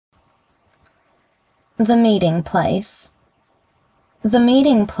The meeting place. The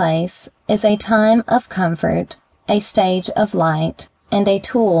meeting place is a time of comfort, a stage of light, and a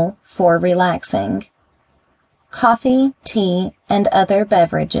tool for relaxing. Coffee, tea, and other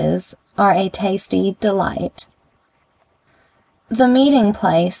beverages are a tasty delight. The meeting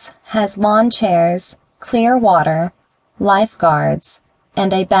place has lawn chairs, clear water, lifeguards,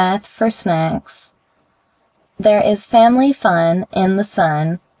 and a bath for snacks. There is family fun in the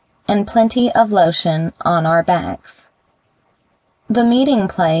sun and plenty of lotion on our backs. The meeting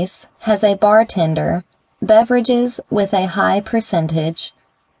place has a bartender, beverages with a high percentage,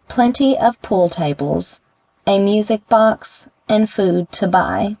 plenty of pool tables, a music box, and food to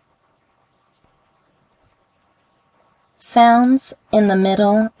buy. Sounds in the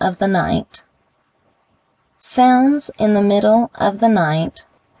middle of the night. Sounds in the middle of the night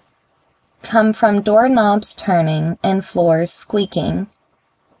come from doorknobs turning and floors squeaking.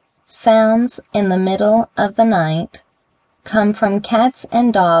 Sounds in the middle of the night come from cats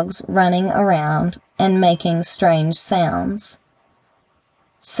and dogs running around and making strange sounds.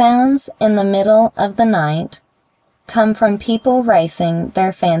 Sounds in the middle of the night come from people racing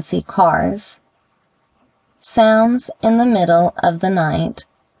their fancy cars. Sounds in the middle of the night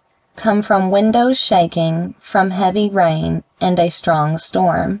come from windows shaking from heavy rain and a strong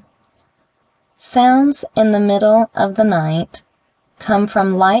storm. Sounds in the middle of the night come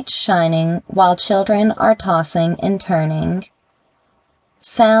from lights shining while children are tossing and turning.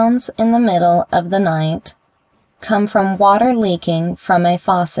 Sounds in the middle of the night come from water leaking from a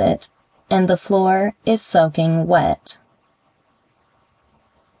faucet and the floor is soaking wet.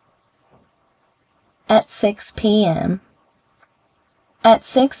 At 6 p.m. At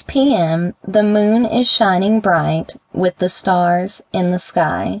 6 p.m., the moon is shining bright with the stars in the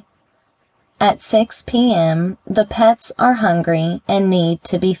sky. At 6 p.m., the pets are hungry and need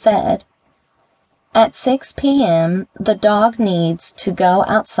to be fed. At 6 p.m., the dog needs to go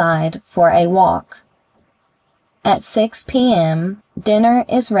outside for a walk. At 6 p.m., dinner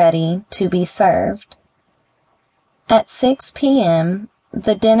is ready to be served. At 6 p.m.,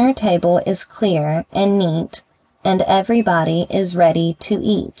 the dinner table is clear and neat, and everybody is ready to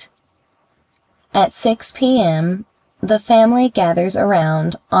eat. At 6 p.m., the family gathers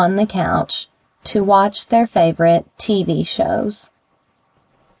around on the couch to watch their favorite TV shows.